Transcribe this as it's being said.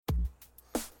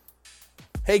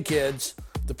Hey kids,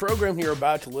 the program you're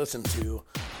about to listen to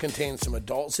contains some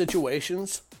adult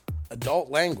situations, adult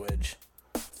language,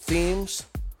 themes,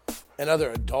 and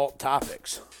other adult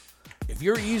topics. If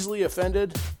you're easily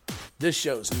offended, this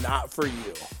show's not for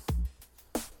you.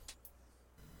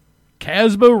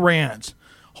 Casbah Rants.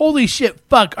 Holy shit,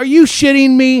 fuck, are you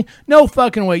shitting me? No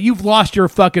fucking way, you've lost your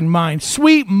fucking mind.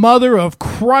 Sweet mother of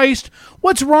Christ,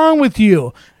 what's wrong with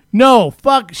you? No,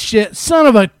 fuck shit, son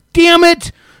of a damn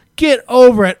it. Get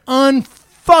over it,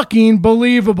 unfucking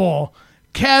believable.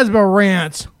 Casbah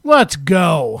Rants, let's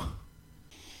go.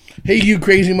 Hey you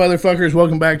crazy motherfuckers,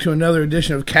 welcome back to another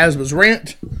edition of Casbah's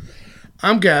Rant.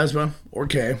 I'm Casbah, or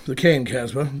K, the K in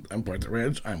Casbah. I'm part of the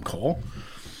Rants, I'm Cole.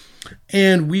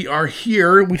 And we are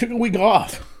here. We took a week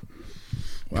off.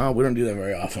 Wow, we don't do that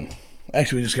very often.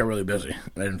 Actually, we just got really busy,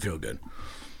 and I didn't feel good.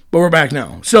 But we're back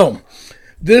now. So,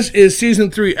 this is Season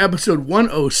 3, Episode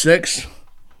 106.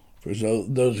 For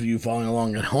those of you following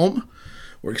along at home,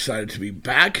 we're excited to be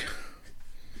back.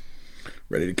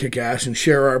 Ready to kick ass and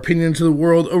share our opinions of the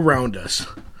world around us,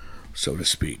 so to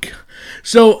speak.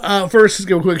 So, first, let's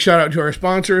give a quick shout out to our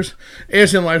sponsors,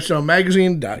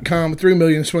 ASNLifestyleMagazine.com. 3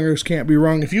 million swingers can't be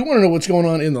wrong. If you want to know what's going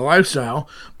on in the lifestyle,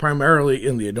 primarily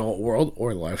in the adult world,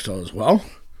 or the lifestyle as well,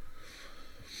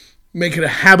 make it a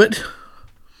habit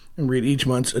and read each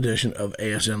month's edition of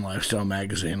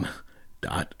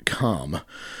ASNLifestyleMagazine.com.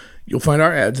 You'll find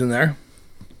our ads in there.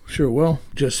 Sure will.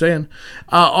 Just saying.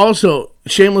 Also,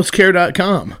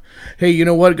 shamelesscare.com. Hey, you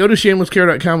know what? Go to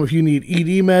shamelesscare.com if you need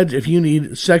ED meds, if you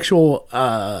need sexual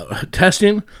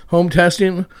testing, home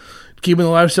testing, keeping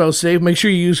the lifestyle safe. Make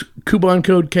sure you use coupon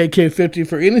code KK50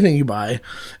 for anything you buy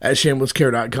at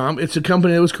shamelesscare.com. It's a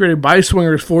company that was created by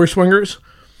swingers for swingers.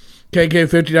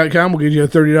 KK50.com will give you a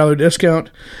 $30 discount.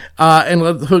 And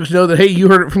let the folks know that, hey, you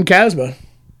heard it from Casbah.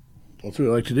 That's what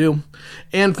we like to do.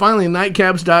 And finally,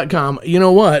 nightcaps.com. You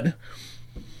know what?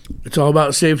 It's all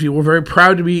about safety. We're very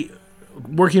proud to be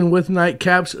working with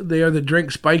Nightcaps. They are the drink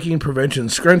spiking prevention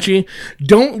scrunchie.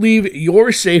 Don't leave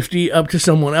your safety up to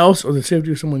someone else or the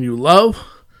safety of someone you love.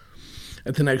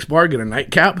 At the next bar, get a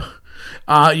nightcap.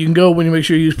 You can go when you make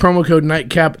sure you use promo code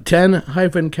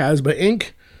nightcap10-Casbah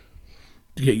Inc.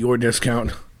 to get your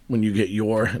discount when you get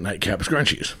your nightcap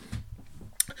scrunchies.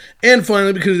 And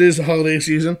finally, because it is the holiday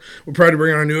season, we're proud to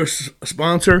bring on our newest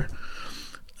sponsor.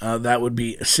 That would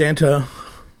be Santa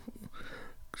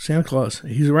Claus.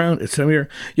 He's around. It's time of year.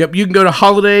 Yep, you can go to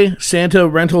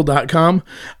holidaysantarental.com,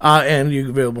 and you're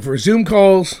available for Zoom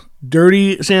calls,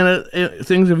 dirty Santa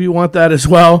things if you want that as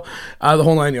well. The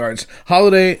whole 9 yards.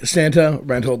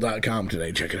 holidaysantarental.com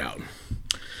today. Check it out.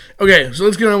 Okay, so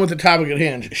let's get on with the topic at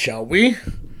hand, shall we?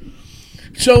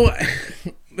 So,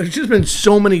 there's just been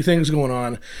so many things going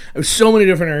on. There's so many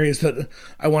different areas that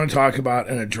I want to talk about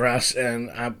and address, and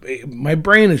my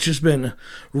brain has just been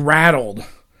rattled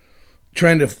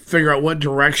trying to figure out what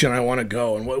direction I want to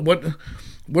go and what do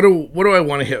I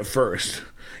want to hit first.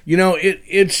 You know,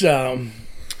 it's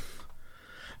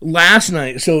last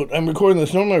night. So I'm recording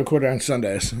this. Normally I record it on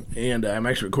Sundays, and I'm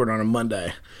actually recording on a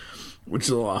Monday, which is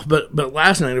a little off. But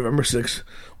last night, November 6th,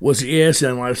 was the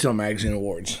ASN Lifestyle Magazine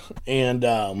Awards, and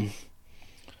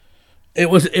It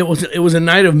was a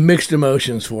night of mixed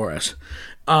emotions for us.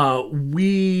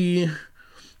 We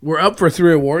were up for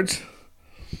 3 awards.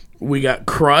 We got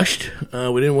crushed.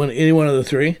 We didn't win any one of the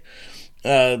 3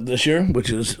 this year, which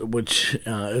is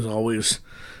always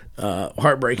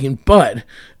heartbreaking. But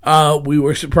we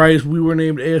were surprised. We were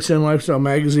named ASN Lifestyle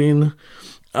Magazine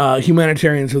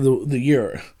Humanitarians of the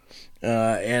Year,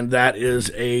 and that is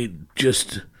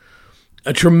just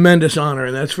a tremendous honor,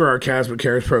 and that's for our Casbah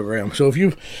Cares program. So if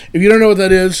you don't know what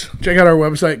that is, check out our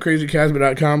website,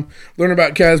 crazycasbah.com. Learn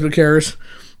about Casbah Cares.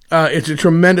 It's a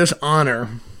tremendous honor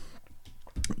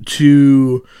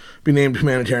to be named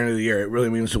Humanitarian of the Year. It really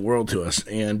means the world to us,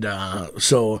 and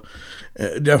so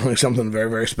definitely something very,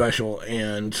 very special.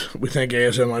 And we thank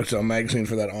ASN Lifestyle Magazine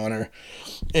for that honor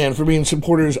and for being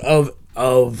supporters of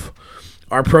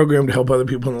our program to help other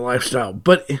people in the lifestyle.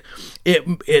 But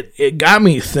it got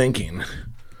me thinking,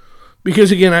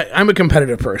 because again, I'm a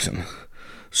competitive person.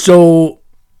 So,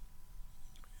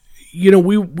 you know,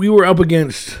 we were up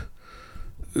against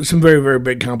some very, very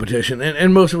big competition,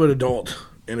 and most of it adult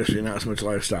industry, not so much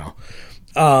lifestyle.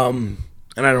 And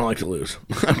I don't like to lose.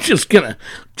 I'm just gonna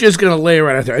lay it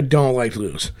right out there. I don't like to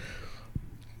lose.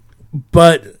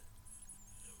 But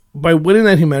by winning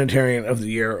that Humanitarian of the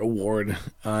Year award,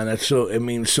 and it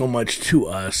means so much to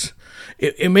us.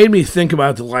 It made me think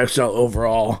about the lifestyle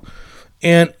overall,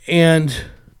 and it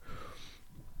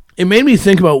made me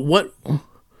think about what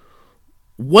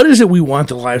is it we want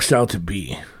the lifestyle to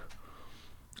be.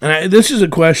 And this is a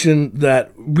question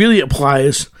that really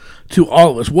applies to all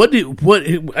of us. What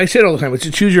I say it all the time, it's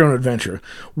to choose your own adventure.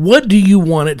 What do you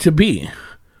want it to be?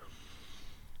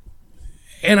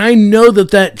 And I know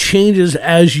that changes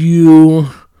as you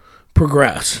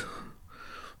progress.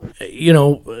 You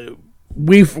know,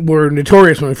 we were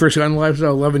notorious when we first got in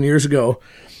lifestyle 11 years ago.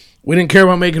 We didn't care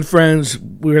about making friends.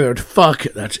 We were there to fuck.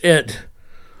 That's it.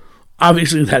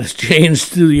 Obviously, that has changed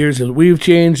through the years as we've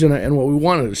changed and what we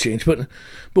wanted to change. But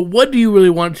what do you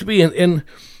really want it to be? And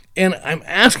I'm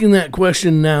asking that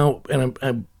question now, and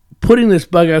I'm putting this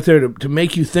bug out there to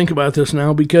make you think about this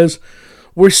now, because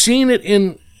we're seeing it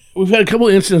in. We've had a couple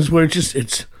of instances where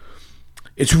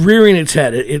it's rearing its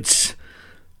head. It's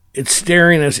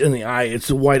staring us in the eye. It's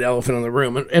the white elephant in the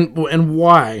room. And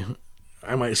why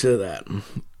I might say that?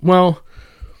 Well,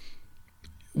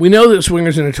 we know that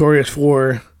swingers are notorious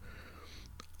for,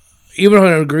 even if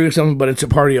I don't agree with something, but it's a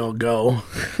party, I'll go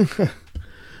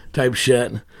type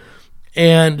shit.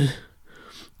 And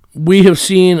we have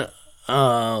seen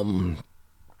an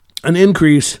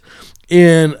increase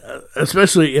in,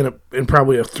 especially in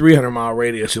probably a 300-mile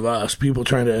radius of us, people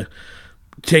trying to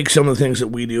take some of the things that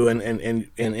we do and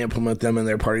implement them in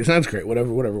their parties. And that's great,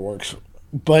 whatever works.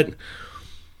 But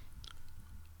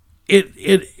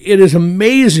it is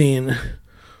amazing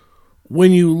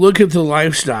when you look at the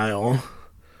lifestyle.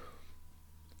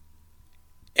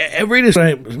 What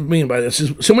I mean by this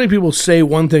is so many people say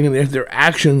one thing and their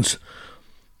actions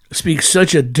speak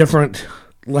such a different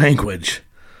language.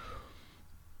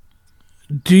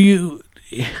 Do you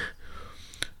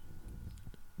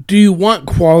want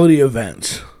quality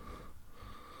events?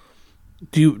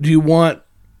 Do you want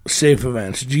safe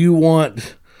events? Do you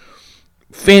want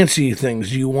fancy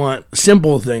things? Do you want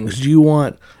simple things? Do you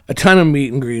want a ton of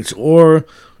meet and greets? Or do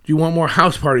you want more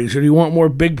house parties? Or do you want more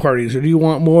big parties? Or do you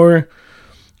want more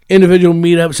individual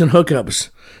meetups and hookups?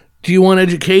 Do you want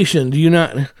education? Do you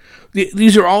not?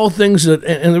 These are all things that,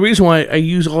 and the reason why I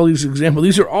use all these examples,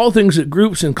 these are all things that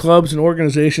groups and clubs and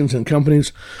organizations and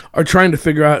companies are trying to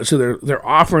figure out. So they're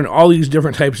offering all these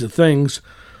different types of things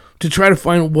to try to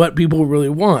find what people really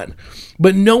want.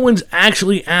 But no one's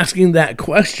actually asking that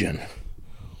question.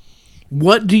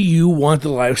 What do you want the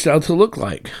lifestyle to look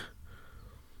like?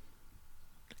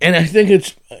 And I think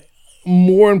it's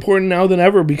more important now than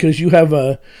ever, because you have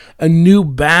a new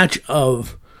batch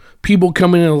of people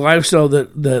coming in a lifestyle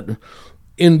that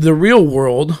in the real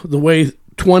world, the way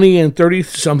 20 and 30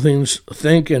 somethings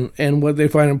think and what they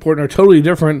find important are totally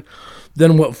different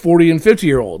than what 40 and 50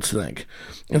 year olds think.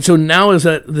 And so now is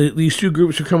that these two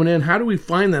groups are coming in, how do we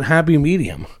find that happy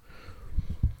medium?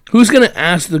 Who's going to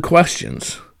ask the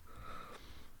questions?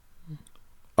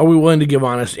 Are we willing to give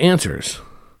honest answers?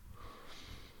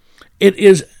 It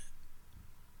is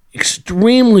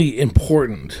extremely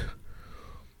important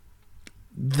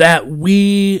that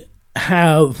we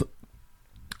have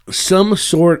some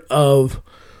sort of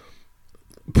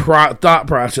thought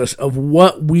process of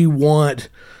what we want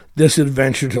this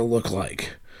adventure to look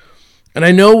like. And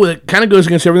I know it kind of goes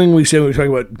against everything we say when we talk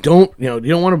about you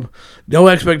don't want to, no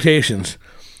expectations.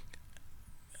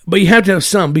 But you have to have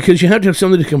some, because you have to have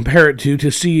something to compare it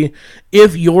to see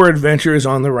if your adventure is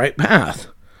on the right path.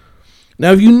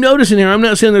 Now, if you notice in here, I'm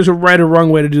not saying there's a right or wrong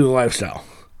way to do the lifestyle.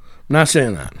 I'm not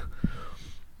saying that.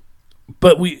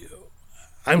 But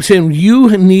I'm saying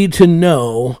you need to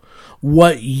know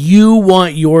what you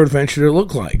want your adventure to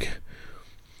look like.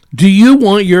 Do you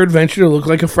want your adventure to look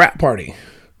like a frat party?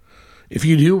 If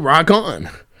you do, rock on.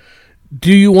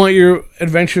 Do you want your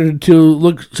adventure to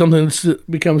look something that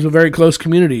becomes a very close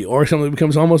community, or something that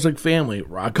becomes almost like family?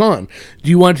 Rock on. Do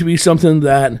you want it to be something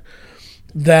that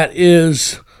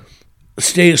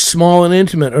stays small and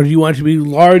intimate, or do you want it to be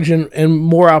large and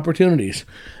more opportunities?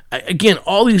 Again,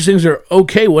 all these things are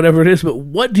okay, whatever it is, but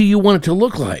what do you want it to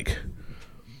look like?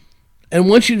 And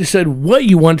once you decide what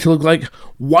you want it to look like,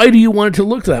 why do you want it to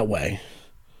look that way?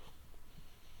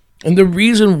 And the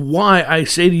reason why I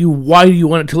say to you, why do you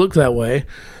want it to look that way?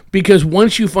 Because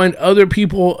once you find other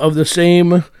people of the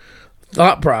same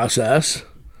thought process,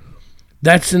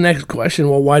 that's the next question.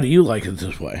 Well, why do you like it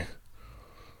this way?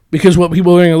 Because what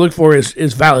people are going to look for is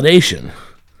validation.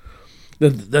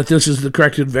 That this is the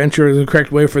correct adventure, the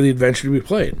correct way for the adventure to be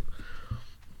played.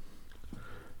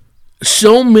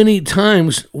 So many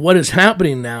times what is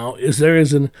happening now is there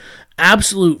is an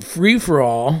absolute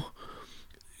free-for-all.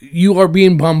 You are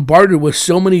being bombarded with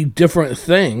so many different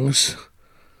things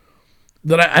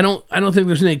that I don't think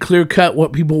there's any clear-cut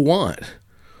what people want.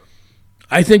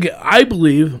 I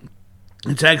believe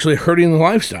it's actually hurting the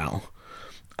lifestyle.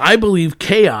 I believe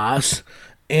chaos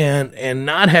and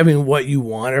not having what you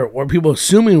want, or people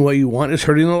assuming what you want, is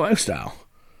hurting the lifestyle.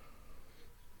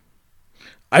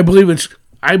 I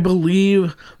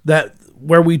believe that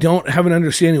where we don't have an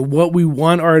understanding of what we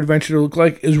want our adventure to look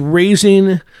like is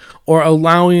raising or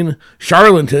allowing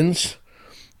charlatans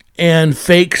and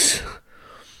fakes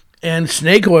and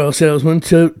snake oil salesmen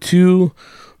to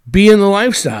be in the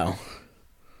lifestyle.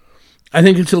 I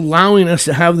think it's allowing us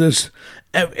to have this.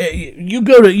 You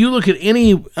look at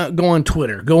any, go on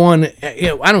Twitter, go on,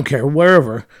 I don't care,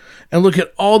 wherever, and look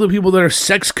at all the people that are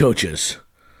sex coaches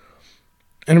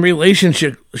and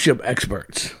relationship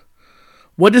experts.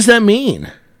 What does that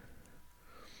mean?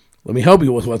 Let me help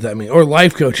you with what that means. Or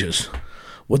life coaches.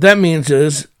 What that means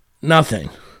is nothing.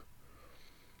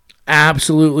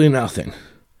 Absolutely nothing.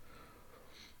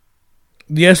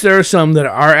 Yes, there are some that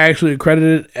are actually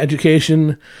accredited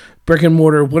education, brick and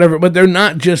mortar, whatever, but they're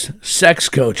not just sex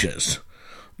coaches.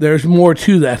 There's more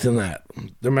to that than that.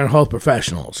 They're mental health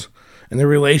professionals and they're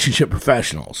relationship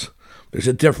professionals. There's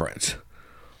a difference.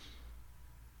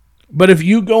 But if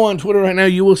you go on Twitter right now,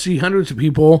 you will see hundreds of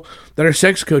people that are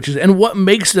sex coaches. And what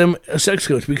makes them a sex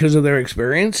coach? Because of their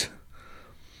experience?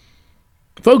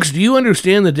 Folks, do you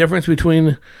understand the difference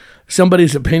between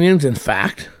somebody's opinions and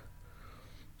fact?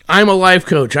 I'm a life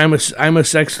coach. I'm a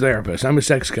sex therapist. I'm a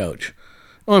sex coach.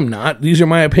 No, I'm not. These are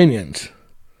my opinions.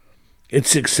 It's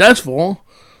successful,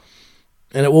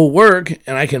 and it will work,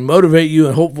 and I can motivate you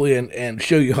and hopefully and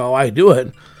show you how I do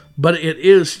it. But it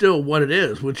is still what it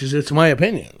is, which is it's my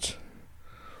opinions.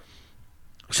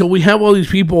 So we have all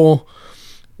these people.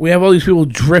 We have all these people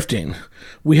drifting.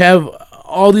 We have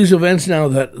all these events now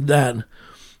that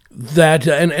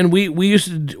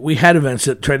we had events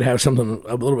that tried to have something,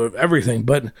 a little bit of everything,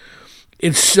 but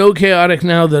it's so chaotic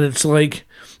now that it's like,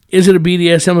 is it a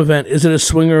BDSM event? Is it a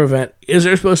swinger event? Is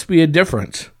there supposed to be a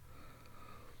difference?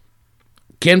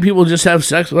 Can people just have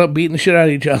sex without beating the shit out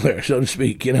of each other, so to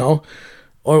speak,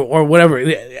 or whatever?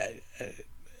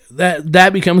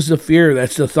 That becomes the fear.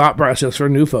 That's the thought process for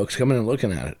new folks coming and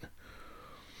looking at it.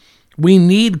 We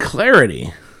need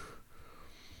clarity.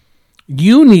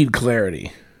 You need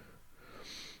clarity.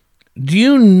 Do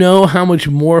you know how much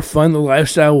more fun the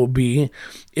lifestyle will be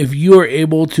if you are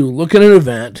able to look at an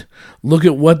event, look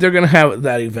at what they're going to have at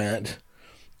that event,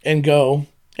 and go,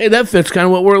 hey, that fits kind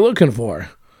of what we're looking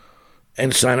for,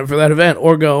 and sign up for that event,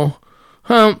 or go,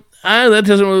 that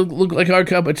doesn't look like our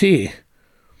cup of tea.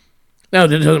 Now,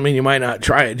 that doesn't mean you might not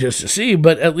try it just to see,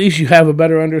 but at least you have a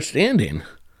better understanding.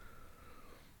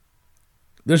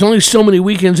 There's only so many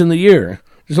weekends in the year.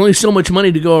 There's only so much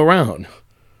money to go around.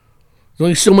 There's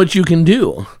only so much you can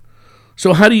do.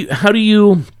 So how do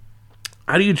you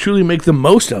truly make the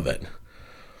most of it?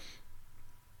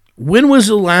 When was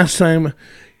the last time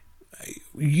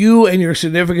you and your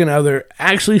significant other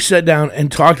actually sat down and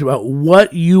talked about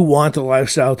what you want the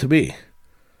lifestyle to be?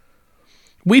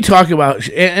 We talk about,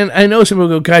 and I know some people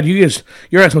go, God,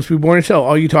 your ass must be born as hell.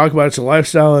 All you talk about is the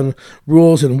lifestyle and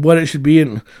rules and what it should be,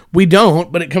 and we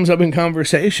don't, but it comes up in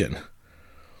conversation.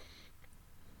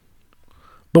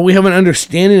 But we have an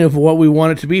understanding of what we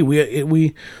want it to be.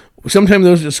 We sometimes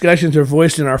those discussions are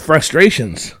voiced in our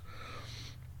frustrations.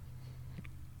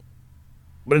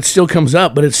 But it still comes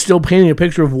up, but it's still painting a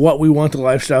picture of what we want the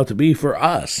lifestyle to be for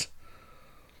us.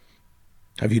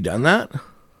 Have you done that?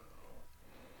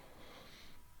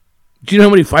 Do you know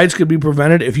how many fights could be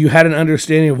prevented if you had an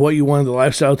understanding of what you wanted the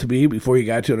lifestyle to be before you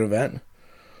got to an event?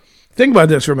 Think about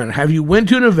this for a minute. Have you went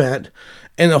to an event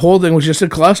and the whole thing was just a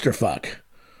clusterfuck?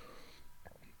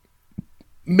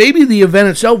 Maybe the event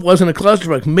itself wasn't a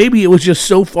clusterfuck. Maybe it was just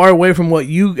so far away from what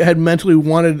you had mentally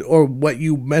wanted or what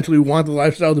you mentally want the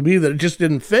lifestyle to be that it just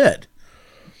didn't fit.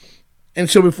 And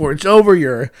so before it's over,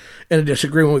 you're in a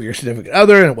disagreement with your significant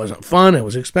other, and it wasn't fun, it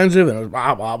was expensive, and it was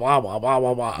blah, blah, blah, blah, blah,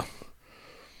 blah, blah.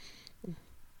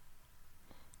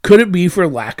 Could it be for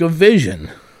lack of vision?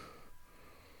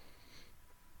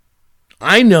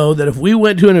 I know that if we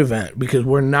went to an event, because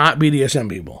we're not BDSM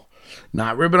people,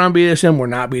 not ripping on BDSM, we're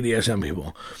not BDSM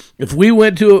people. If we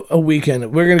went to a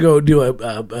weekend, we're going to go do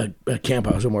a camp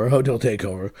house somewhere, a hotel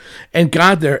takeover, and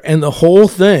got there, and the whole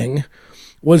thing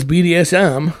was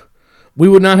BDSM, we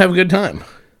would not have a good time.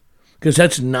 Because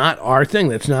that's not our thing.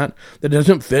 That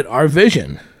doesn't fit our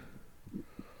vision.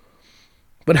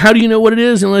 But how do you know what it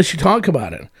is unless you talk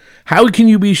about it? How can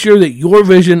you be sure that your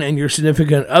vision and your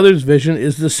significant other's vision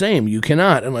is the same? You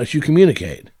cannot unless you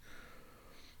communicate.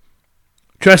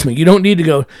 Trust me, you don't need to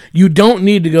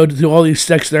go to all these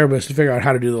sex therapists to figure out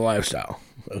how to do the lifestyle.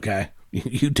 Okay?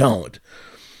 You don't.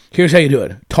 Here's how you do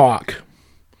it. Talk.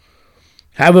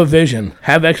 Have a vision.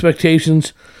 Have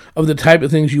expectations of the type of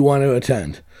things you want to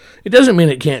attend. It doesn't mean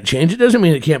it can't change. It doesn't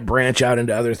mean it can't branch out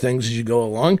into other things as you go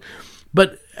along.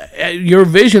 But your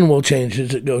vision will change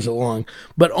as it goes along.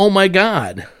 But oh my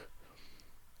God,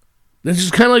 This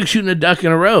is kind of like shooting a duck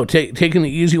in a row, taking the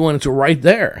easy one. It's right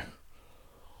there.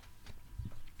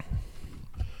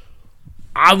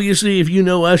 Obviously, if you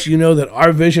know us, you know that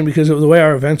our vision, because of the way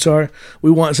our events are,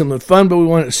 we want something fun, but we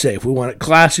want it safe. We want it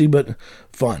classy, but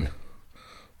fun.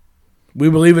 We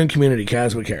believe in community.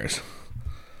 Casba cares.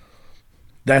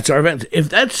 That's our event. If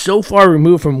that's so far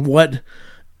removed from what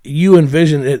you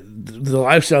envision the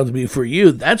lifestyle to be for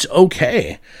you, that's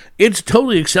okay. It's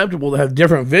totally acceptable to have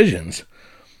different visions.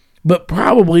 But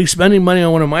probably spending money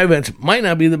on one of my events might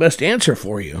not be the best answer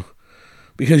for you,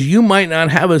 because you might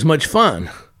not have as much fun.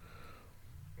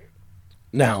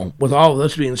 Now, with all of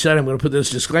this being said, I'm going to put this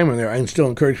disclaimer in there. I can still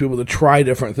encourage people to try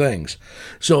different things.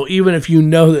 So even if you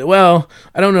know that, well,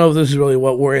 I don't know if this is really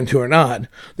what we're into or not,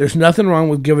 there's nothing wrong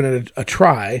with giving it a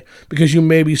try, because you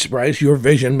may be surprised your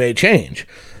vision may change.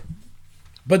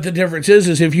 But the difference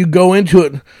is if you go into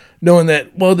it knowing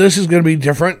that, well, this is going to be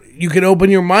different, you can open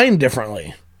your mind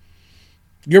differently.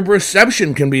 Your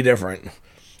perception can be different.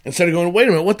 Instead of going, wait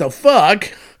a minute, what the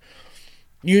fuck?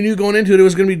 You knew going into it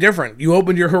was going to be different. You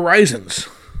opened your horizons.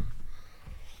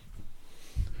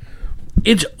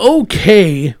 It's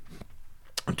okay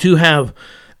to have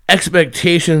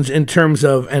expectations in terms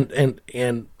of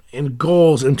and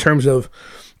goals in terms of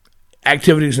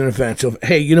activities and events. Of,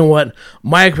 hey, you know what?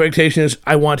 My expectation is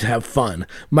I want to have fun.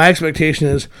 My expectation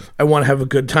is I want to have a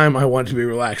good time. I want to be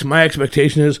relaxed. My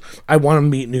expectation is I want to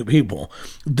meet new people.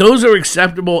 Those are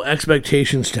acceptable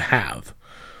expectations to have.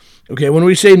 Okay, when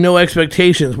we say no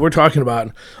expectations, we're talking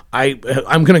about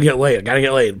I'm going to get laid. I got to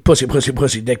get laid. Pussy, pussy,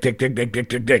 pussy, dick, dick, dick, dick, dick,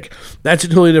 dick, dick. That's a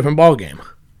totally different ballgame.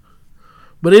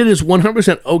 But it is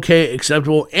 100% okay,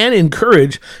 acceptable, and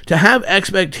encouraged to have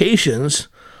expectations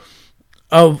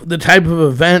of the type of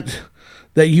event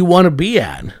that you want to be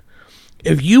at.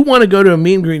 If you want to go to a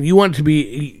meet and greet, you want it to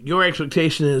be, your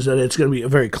expectation is that it's going to be a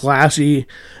very classy,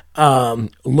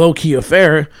 low-key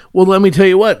affair. Well, let me tell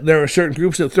you what, there are certain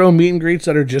groups that throw meet and greets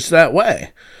that are just that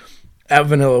way at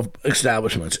vanilla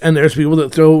establishments. And there's people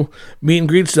that throw meet and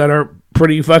greets that are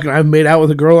pretty fucking, I've made out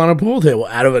with a girl on a pool table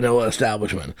at a vanilla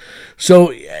establishment. So,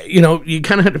 you know, you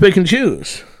kind of have to pick and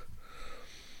choose.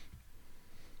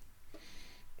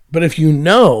 But if you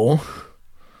know,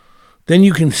 then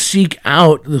you can seek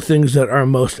out the things that are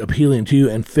most appealing to you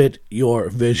and fit your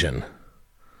vision.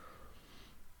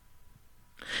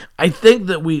 I think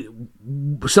that we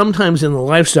sometimes in the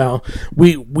lifestyle,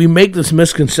 we make this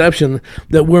misconception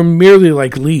that we're merely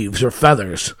like leaves or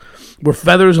feathers. We're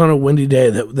feathers on a windy day,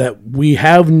 that we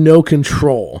have no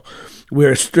control. We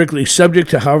are strictly subject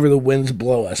to however the winds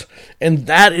blow us. And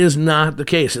that is not the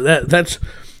case. That's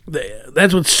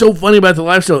what's so funny about the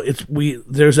lifestyle.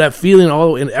 There's that feeling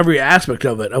all in every aspect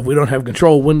of it, of we don't have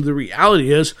control, when the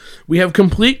reality is we have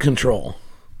complete control.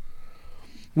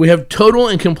 We have total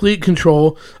and complete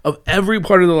control of every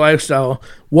part of the lifestyle,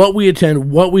 what we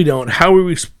attend, what we don't, how we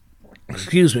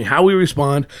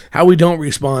respond, how we don't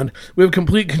respond. We have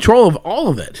complete control of all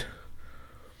of it.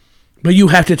 But you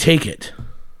have to take it.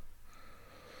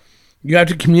 You have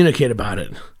to communicate about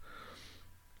it.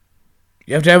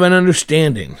 You have to have an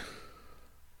understanding.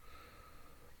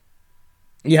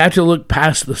 You have to look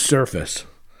past the surface.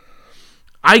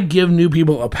 I give new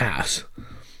people a pass.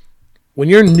 When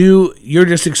you're new, you're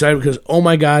just excited because, oh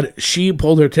my God, she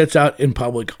pulled her tits out in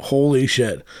public. Holy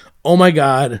shit. Oh my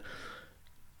God,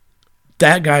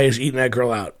 that guy is eating that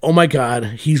girl out. Oh my God,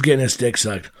 he's getting his dick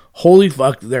sucked. Holy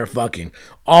fuck, they're fucking.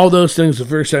 All those things the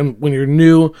first time when you're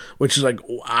new, which is like,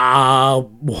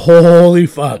 wow, holy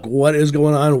fuck, what is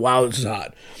going on? Wow, this is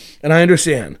hot. And I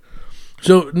understand.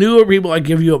 So newer people, I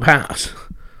give you a pass.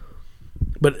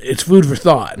 But it's food for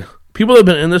thought. People that have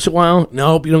been in this a while,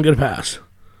 nope, you don't get a pass.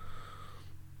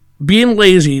 Being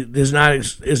lazy is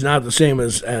not the same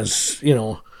as you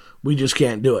know, we just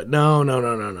can't do it. No.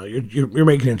 You're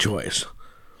making a choice.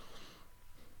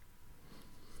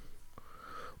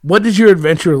 What does your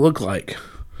adventure look like?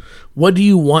 What do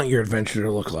you want your adventure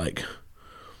to look like?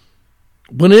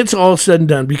 When it's all said and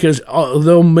done, because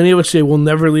although many of us say we'll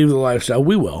never leave the lifestyle,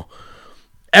 we will.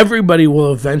 Everybody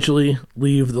will eventually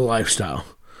leave the lifestyle.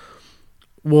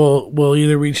 We'll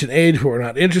either reach an age where we're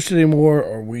not interested anymore,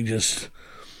 or we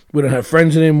don't have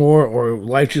friends anymore, or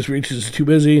life just reaches too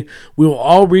busy. We will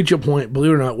all reach a point,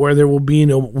 believe it or not, where there will be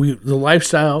the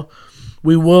lifestyle.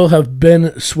 We will have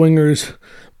been swingers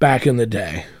back in the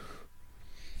day.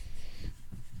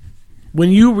 When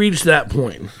you reach that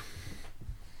point,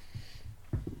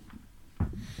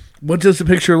 what does the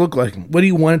picture look like? What do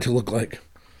you want it to look like?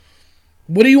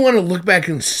 What do you want to look back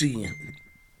and see?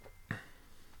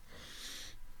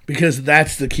 Because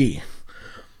that's the key.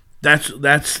 That's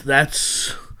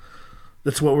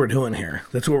what we're doing here.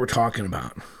 That's what we're talking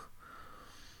about.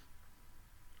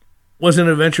 Was an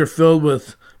adventure filled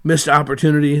with missed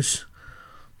opportunities,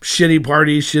 shitty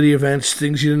parties, shitty events,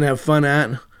 things you didn't have fun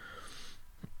at?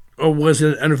 Or was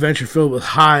it an adventure filled with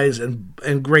highs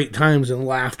and great times and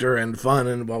laughter and fun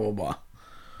and blah, blah, blah?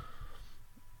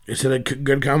 Is it a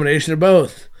good combination of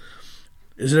both?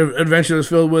 Is it an adventure that's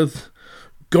filled with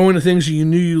going to things you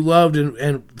knew you loved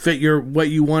and fit what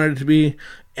you wanted it to be,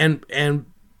 and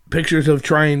pictures of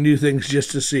trying new things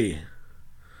just to see?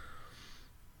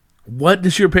 What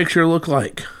does your picture look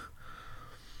like?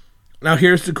 Now,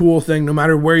 here's the cool thing. No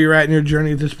matter where you're at in your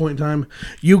journey at this point in time,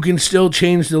 you can still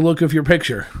change the look of your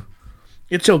picture.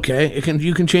 It's okay.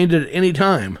 You can change it at any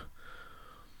time.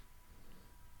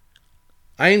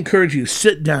 I encourage you,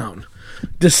 sit down.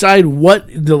 Decide what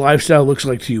the lifestyle looks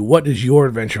like to you. What does your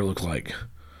adventure look like?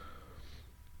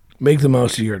 Make the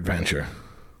most of your adventure.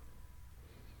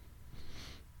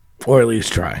 Or at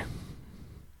least try.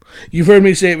 You've heard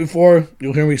me say it before.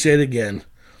 You'll hear me say it again.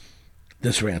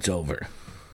 This rant's over.